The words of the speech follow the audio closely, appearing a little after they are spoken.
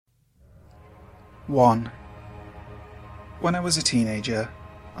1. When I was a teenager,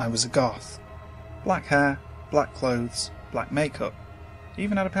 I was a goth. Black hair, black clothes, black makeup,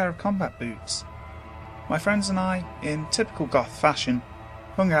 even had a pair of combat boots. My friends and I, in typical goth fashion,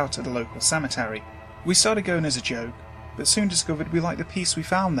 hung out at the local cemetery. We started going as a joke, but soon discovered we liked the peace we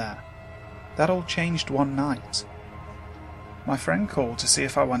found there. That all changed one night. My friend called to see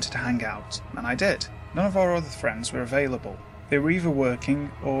if I wanted to hang out, and I did. None of our other friends were available. They were either working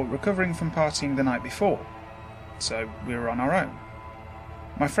or recovering from partying the night before, so we were on our own.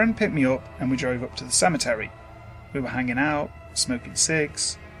 My friend picked me up and we drove up to the cemetery. We were hanging out, smoking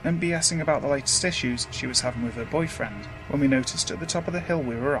cigs, and BSing about the latest issues she was having with her boyfriend when we noticed at the top of the hill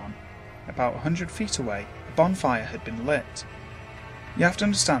we were on, about 100 feet away, a bonfire had been lit. You have to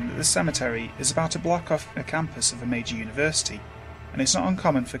understand that this cemetery is about a block off a campus of a major university, and it's not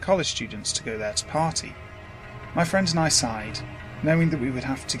uncommon for college students to go there to party. My friend and I sighed, knowing that we would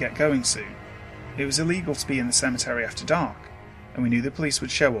have to get going soon. It was illegal to be in the cemetery after dark, and we knew the police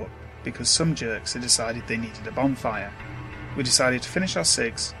would show up because some jerks had decided they needed a bonfire. We decided to finish our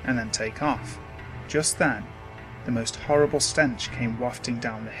cigs and then take off. Just then, the most horrible stench came wafting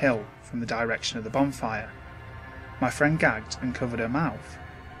down the hill from the direction of the bonfire. My friend gagged and covered her mouth.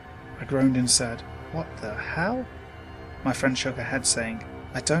 I groaned and said, "What the hell?" My friend shook her head saying,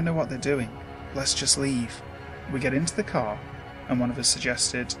 "I don't know what they're doing. Let's just leave." We get into the car, and one of us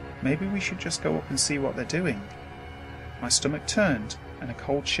suggested, maybe we should just go up and see what they're doing. My stomach turned, and a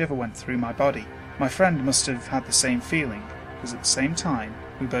cold shiver went through my body. My friend must have had the same feeling, because at the same time,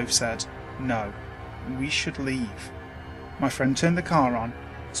 we both said, "No, we should leave." My friend turned the car on,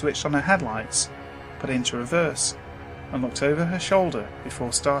 switched on her headlights, put it into reverse, and looked over her shoulder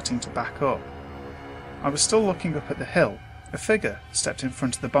before starting to back up. I was still looking up at the hill. A figure stepped in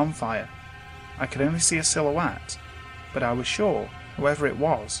front of the bonfire. I could only see a silhouette, but I was sure whoever it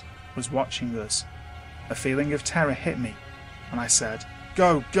was watching us. A feeling of terror hit me, and I said,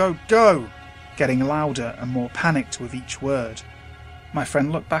 "Go, go, go!" getting louder and more panicked with each word. My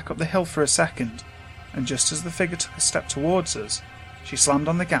friend looked back up the hill for a second, and just as the figure took a step towards us, she slammed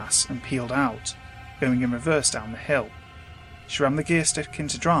on the gas and peeled out, going in reverse down the hill. She rammed the gear stick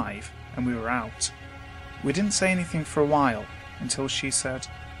into drive, and we were out. We didn't say anything for a while, until she said,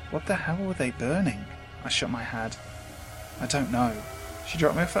 "What the hell were they burning?" I shook my head. "I don't know." She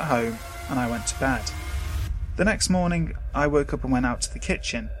dropped me off at home, and I went to bed. The next morning, I woke up and went out to the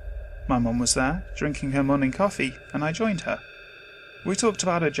kitchen. My mum was there, drinking her morning coffee, and I joined her. We talked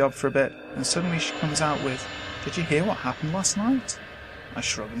about her job for a bit, and suddenly she comes out with, "Did you hear what happened last night?" I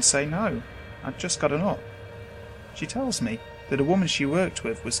shrug and say no. I'd just gotten up. She tells me that a woman she worked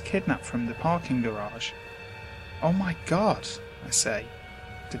with was kidnapped from the parking garage. "Oh my God," I say.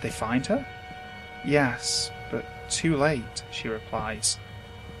 "Did they find her?" "Yes, but too late," she replies.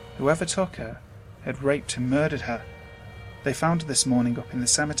 "Whoever took her had raped and murdered her. They found her this morning up in the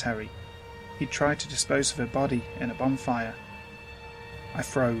cemetery. He'd tried to dispose of her body in a bonfire." I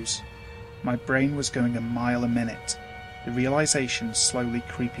froze. My brain was going a mile a minute, the realization slowly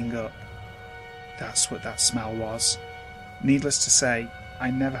creeping up. That's what that smell was. Needless to say, I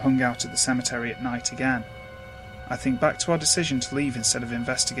never hung out at the cemetery at night again. I think back to our decision to leave instead of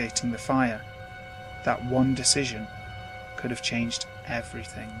investigating the fire. That one decision could have changed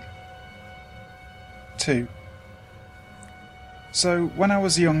everything. 2. So, when I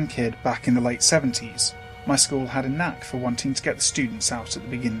was a young kid back in the late 70s, my school had a knack for wanting to get the students out at the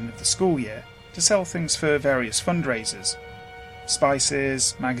beginning of the school year to sell things for various fundraisers.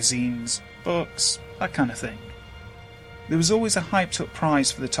 Spices, magazines, books, that kind of thing. There was always a hyped up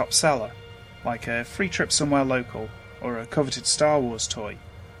prize for the top seller, like a free trip somewhere local or a coveted Star Wars toy.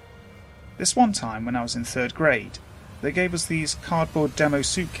 This one time when I was in 3rd grade, they gave us these cardboard demo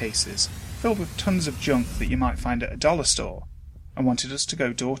suitcases filled with tons of junk that you might find at a dollar store, and wanted us to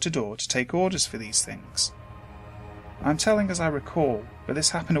go door to door to take orders for these things. I'm telling as I recall, but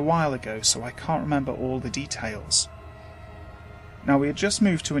this happened a while ago, so I can't remember all the details. Now, we had just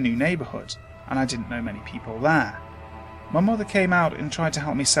moved to a new neighbourhood, and I didn't know many people there. My mother came out and tried to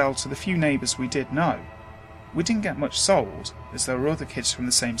help me sell to the few neighbours we did know. We didn't get much sold, as there were other kids from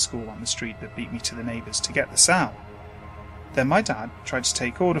the same school on the street that beat me to the neighbours to get the sell. Then my dad tried to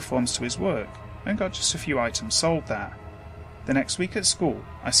take order forms to his work, and got just a few items sold there. The next week at school,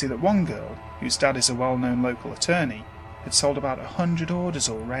 I see that one girl, whose dad is a well-known local attorney, had sold about 100 orders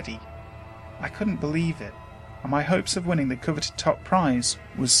already. I couldn't believe it, and my hopes of winning the coveted top prize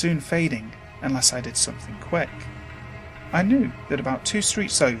was soon fading unless I did something quick. I knew that about 2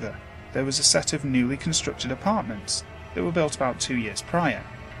 streets over, there was a set of newly constructed apartments that were built about 2 years prior.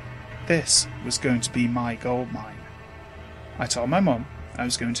 This was going to be my gold mine. I told my mum I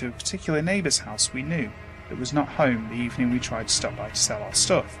was going to a particular neighbour's house we knew that was not home the evening we tried to stop by to sell our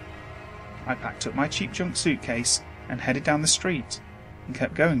stuff. I packed up my cheap junk suitcase and headed down the street and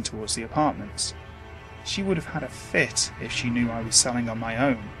kept going towards the apartments. She would have had a fit if she knew I was selling on my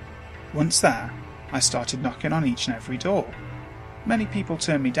own. Once there, I started knocking on each and every door. Many people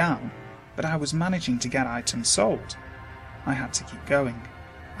turned me down, but I was managing to get items sold. I had to keep going.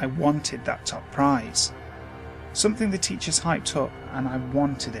 I wanted that top prize. Something the teachers hyped up, and I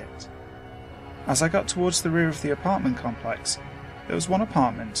wanted it. As I got towards the rear of the apartment complex, there was one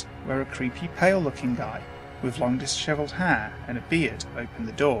apartment where a creepy, pale-looking guy with long dishevelled hair and a beard opened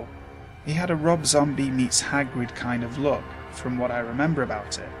the door. He had a Rob Zombie meets Hagrid kind of look, from what I remember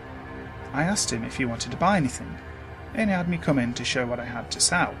about it. I asked him if he wanted to buy anything, and he had me come in to show what I had to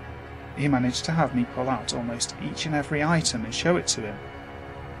sell. He managed to have me pull out almost each and every item and show it to him.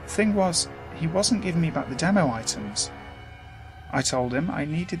 The thing was, he wasn't giving me back the demo items. I told him I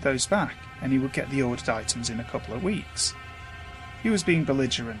needed those back, and he would get the ordered items in a couple of weeks. He was being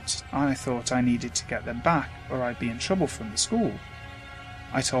belligerent, and I thought I needed to get them back or I'd be in trouble from the school.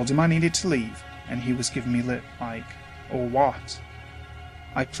 I told him I needed to leave, and he was giving me lip like, or what?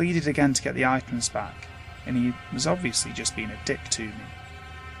 I pleaded again to get the items back, and he was obviously just being a dick to me.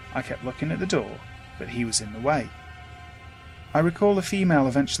 I kept looking at the door, but he was in the way. I recall a female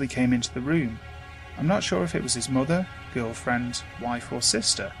eventually came into the room. I'm not sure if it was his mother, girlfriend, wife or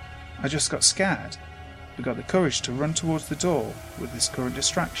sister. I just got scared, but got the courage to run towards the door with this current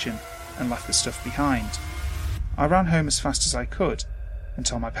distraction and left the stuff behind. I ran home as fast as I could and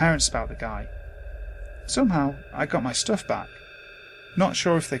told my parents about the guy. Somehow I got my stuff back. Not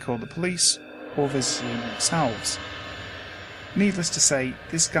sure if they called the police or visited him themselves. Needless to say,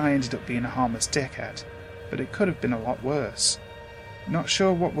 this guy ended up being a harmless dickhead, but it could have been a lot worse. Not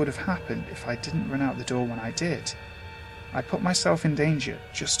sure what would have happened if I didn't run out the door when I did. I put myself in danger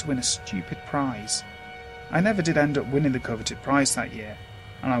just to win a stupid prize. I never did end up winning the coveted prize that year,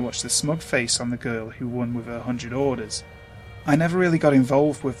 and I watched the smug face on the girl who won with her 100 orders. I never really got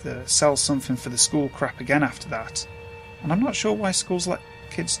involved with the sell something for the school crap again after that, and I'm not sure why schools let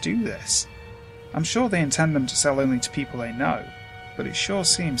kids do this. I'm sure they intend them to sell only to people they know, but it sure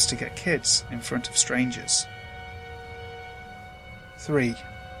seems to get kids in front of strangers. 3.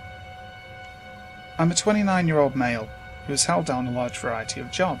 I'm a 29-year-old male who has held down a large variety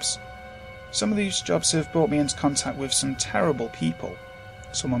of jobs. Some of these jobs have brought me into contact with some terrible people,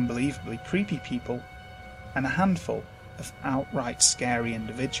 some unbelievably creepy people, and a handful of outright scary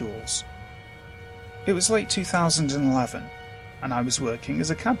individuals. It was late 2011, and I was working as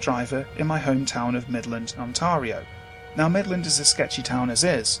a cab driver in my hometown of Midland, Ontario. Now, Midland is a sketchy town as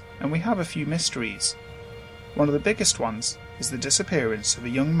is, and we have a few mysteries. One of the biggest ones is the disappearance of a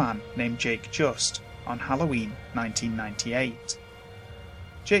young man named Jake Just on Halloween 1998.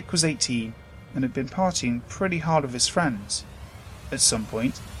 Jake was 18 and had been partying pretty hard with his friends. At some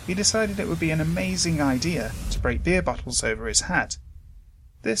point, he decided it would be an amazing idea to break beer bottles over his head.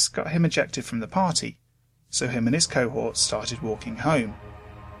 This got him ejected from the party, so him and his cohort started walking home.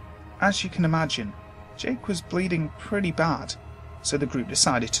 As you can imagine, Jake was bleeding pretty bad, so the group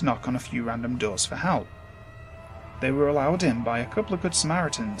decided to knock on a few random doors for help. They were allowed in by a couple of good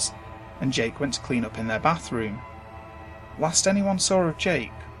Samaritans, and Jake went to clean up in their bathroom. Last anyone saw of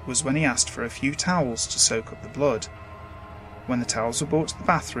Jake was when he asked for a few towels to soak up the blood. When the towels were brought to the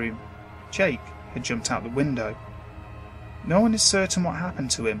bathroom, Jake had jumped out the window. No one is certain what happened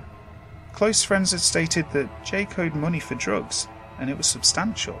to him. Close friends had stated that Jake owed money for drugs, and it was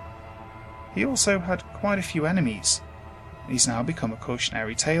substantial. He also had quite a few enemies. He's now become a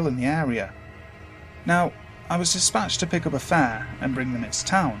cautionary tale in the area. Now, I was dispatched to pick up a fare and bring them into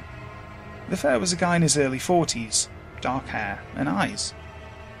town. The fare was a guy in his early 40s, dark hair and eyes.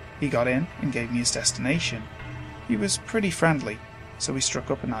 He got in and gave me his destination. He was pretty friendly, so we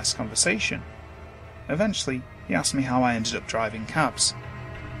struck up a nice conversation. Eventually, he asked me how I ended up driving cabs.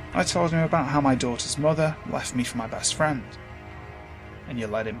 I told him about how my daughter's mother left me for my best friend. "And you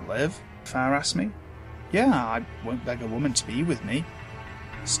let him live?" Fare asked me. "Yeah, I won't beg a woman to be with me."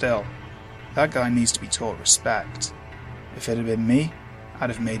 "Still, that guy needs to be taught respect. If it had been me, I'd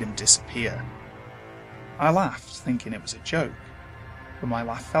have made him disappear." I laughed, thinking it was a joke, but my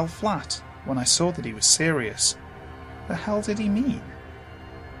laugh fell flat when I saw that he was serious. The hell did he mean?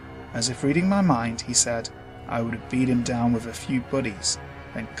 As if reading my mind, he said I would have beat him down with a few buddies,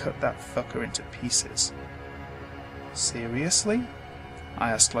 then cut that fucker into pieces. "Seriously?"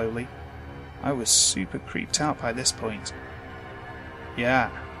 I asked slowly. I was super creeped out by this point. "Yeah,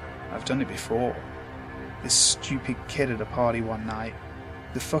 I've done it before. This stupid kid at a party one night.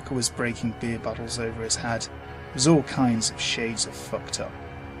 The fucker was breaking beer bottles over his head. was all kinds of shades of fucked up.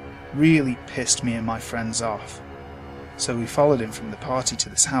 Really pissed me and my friends off. So we followed him from the party to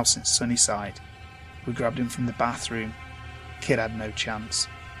this house in Sunnyside. We grabbed him from the bathroom. Kid had no chance.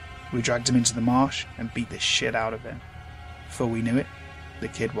 We dragged him into the marsh and beat the shit out of him. Before we knew it, the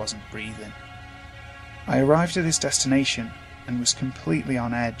kid wasn't breathing. I arrived at his destination and was completely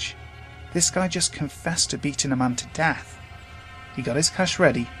on edge. This guy just confessed to beating a man to death. He got his cash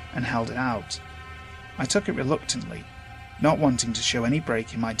ready and held it out. I took it reluctantly, not wanting to show any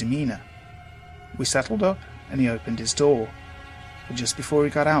break in my demeanour. We settled up and he opened his door, but just before he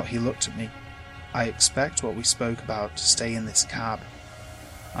got out he looked at me. I expect what we spoke about to stay in this cab.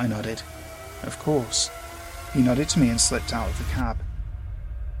 I nodded. Of course. He nodded to me and slipped out of the cab.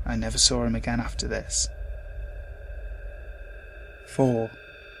 I never saw him again after this. 4.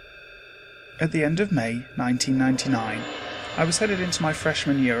 At the end of May 1999, I was headed into my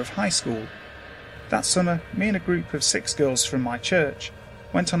freshman year of high school. That summer, me and a group of 6 girls from my church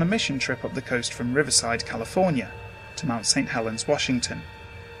went on a mission trip up the coast from Riverside, California, to Mount St. Helens, Washington.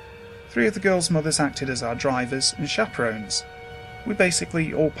 3 of the girls' mothers acted as our drivers and chaperones. We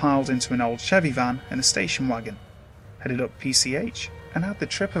basically all piled into an old Chevy van and a station wagon, headed up PCH, and had the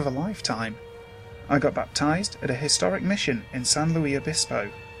trip of a lifetime. I got baptized at a historic mission in San Luis Obispo.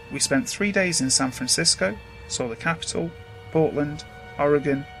 We spent 3 days in San Francisco, saw the Capitol, Portland,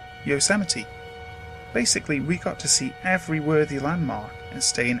 Oregon, Yosemite. Basically, we got to see every worthy landmark and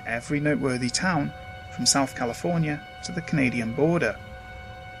stay in every noteworthy town from South California to the Canadian border.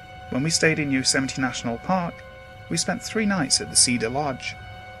 When we stayed in Yosemite National Park, we spent 3 nights at the Cedar Lodge.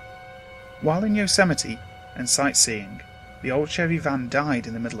 While in Yosemite and sightseeing, the old Chevy van died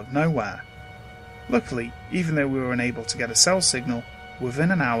in the middle of nowhere. Luckily, even though we were unable to get a cell signal,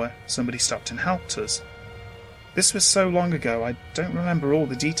 within an hour somebody stopped and helped us. This was so long ago I don't remember all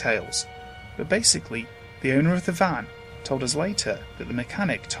the details, but basically the owner of the van told us later that the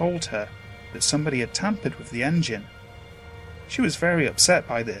mechanic told her that somebody had tampered with the engine. She was very upset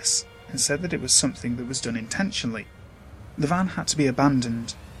by this and said that it was something that was done intentionally. The van had to be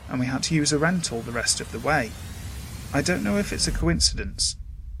abandoned and we had to use a rental the rest of the way. I don't know if it's a coincidence,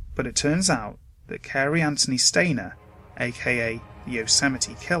 but it turns out that Carey Anthony Stayner, aka the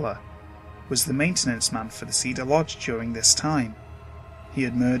Yosemite Killer, was the maintenance man for the Cedar Lodge during this time. He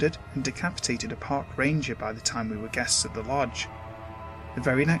had murdered and decapitated a park ranger by the time we were guests at the lodge. The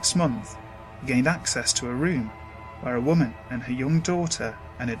very next month, he gained access to a room where a woman and her young daughter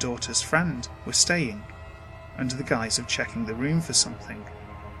and her daughter's friend were staying, under the guise of checking the room for something.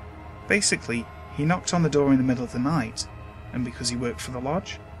 Basically, he knocked on the door in the middle of the night, and because he worked for the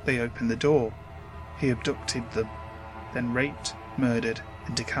lodge, they opened the door. He abducted them, then raped, murdered,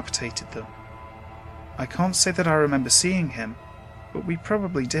 and decapitated them. I can't say that I remember seeing him, but we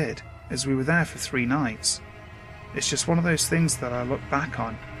probably did, as we were there for 3 nights. It's just one of those things that I look back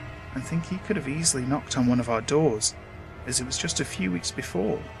on and think he could have easily knocked on one of our doors, as it was just a few weeks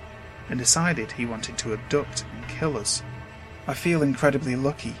before, and decided he wanted to abduct and kill us. I feel incredibly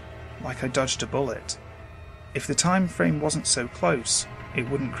lucky, like I dodged a bullet. If the time frame wasn't so close, it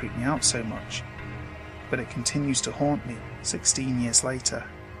wouldn't creep me out so much, but it continues to haunt me 16 years later.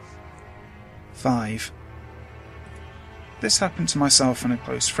 5. This happened to myself and a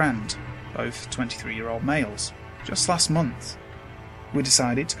close friend, both 23-year-old males, just last month. We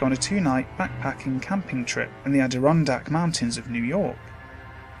decided to go on a 2-night backpacking camping trip in the Adirondack Mountains of New York.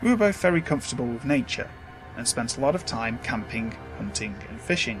 We were both very comfortable with nature and spent a lot of time camping, hunting and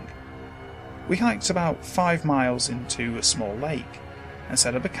fishing. We hiked about 5 miles into a small lake and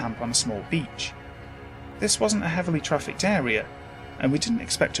set up a camp on a small beach. This wasn't a heavily trafficked area, and we didn't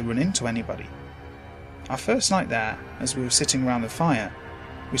expect to run into anybody. Our first night there, as we were sitting around the fire,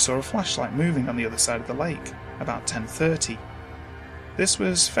 we saw a flashlight moving on the other side of the lake, about 10:30. This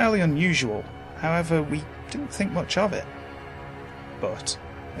was fairly unusual, however we didn't think much of it. But,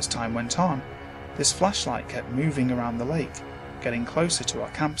 as time went on, this flashlight kept moving around the lake, getting closer to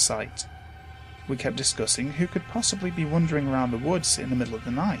our campsite. We kept discussing who could possibly be wandering around the woods in the middle of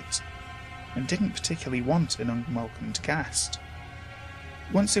the night, and didn't particularly want an unwelcomed guest.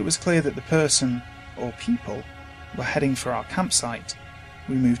 Once it was clear that the person, or people, were heading for our campsite,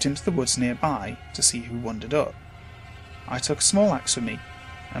 we moved into the woods nearby to see who wandered up. I took a small axe with me,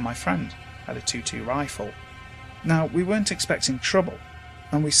 and my friend had a .22 rifle. Now, we weren't expecting trouble,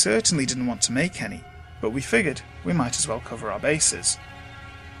 and we certainly didn't want to make any, but we figured we might as well cover our bases.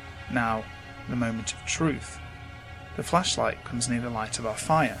 Now, the moment of truth. The flashlight comes near the light of our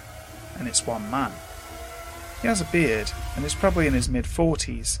fire, and it's one man. He has a beard, and is probably in his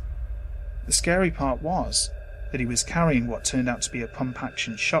mid-40s. The scary part was that he was carrying what turned out to be a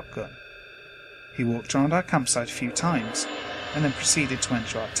pump-action shotgun. He walked around our campsite a few times, and then proceeded to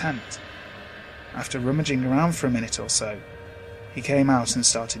enter our tent. After rummaging around for a minute or so, he came out and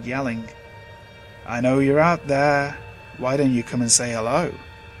started yelling, "I know you're out there. Why don't you come and say hello?"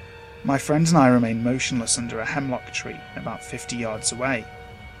 My friend and I remained motionless under a hemlock tree about 50 yards away.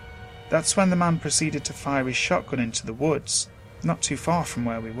 That's when the man proceeded to fire his shotgun into the woods, not too far from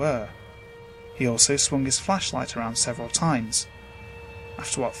where we were. He also swung his flashlight around several times.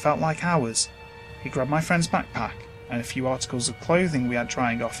 After what felt like hours, he grabbed my friend's backpack and a few articles of clothing we had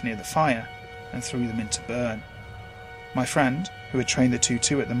drying off near the fire and threw them in to burn. My friend, who had trained the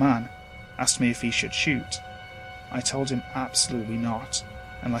 2-2 at the man, asked me if he should shoot. I told him absolutely not,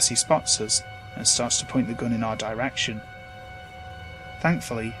 unless he spots us and starts to point the gun in our direction.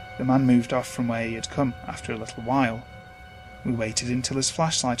 Thankfully, the man moved off from where he had come after a little while. We waited until his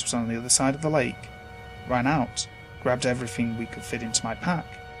flashlight was on the other side of the lake, ran out, grabbed everything we could fit into my pack,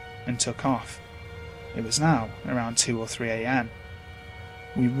 and took off. It was now around 2 or 3 a.m.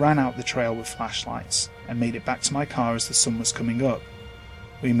 We ran out the trail with flashlights and made it back to my car as the sun was coming up.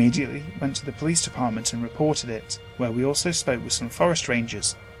 We immediately went to the police department and reported it, where we also spoke with some forest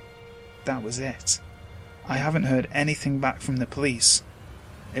rangers. That was it. I haven't heard anything back from the police.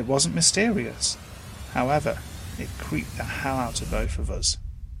 It wasn't mysterious. However, it creeped the hell out of both of us.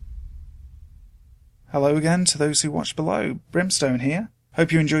 Hello again to those who watched below. Brimstone here.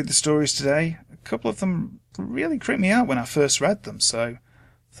 Hope you enjoyed the stories today. A couple of them really creeped me out when I first read them, so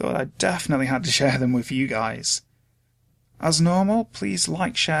thought I definitely had to share them with you guys. As normal, please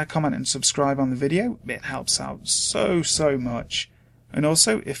like, share, comment and subscribe on the video. It helps out so much. And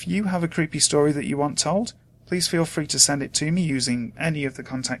also, if you have a creepy story that you want told, please feel free to send it to me using any of the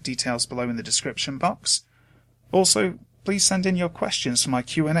contact details below in the description box. Also, please send in your questions for my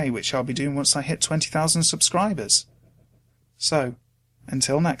Q&A, which I'll be doing once I hit 20,000 subscribers. So,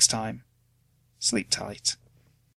 until next time, sleep tight.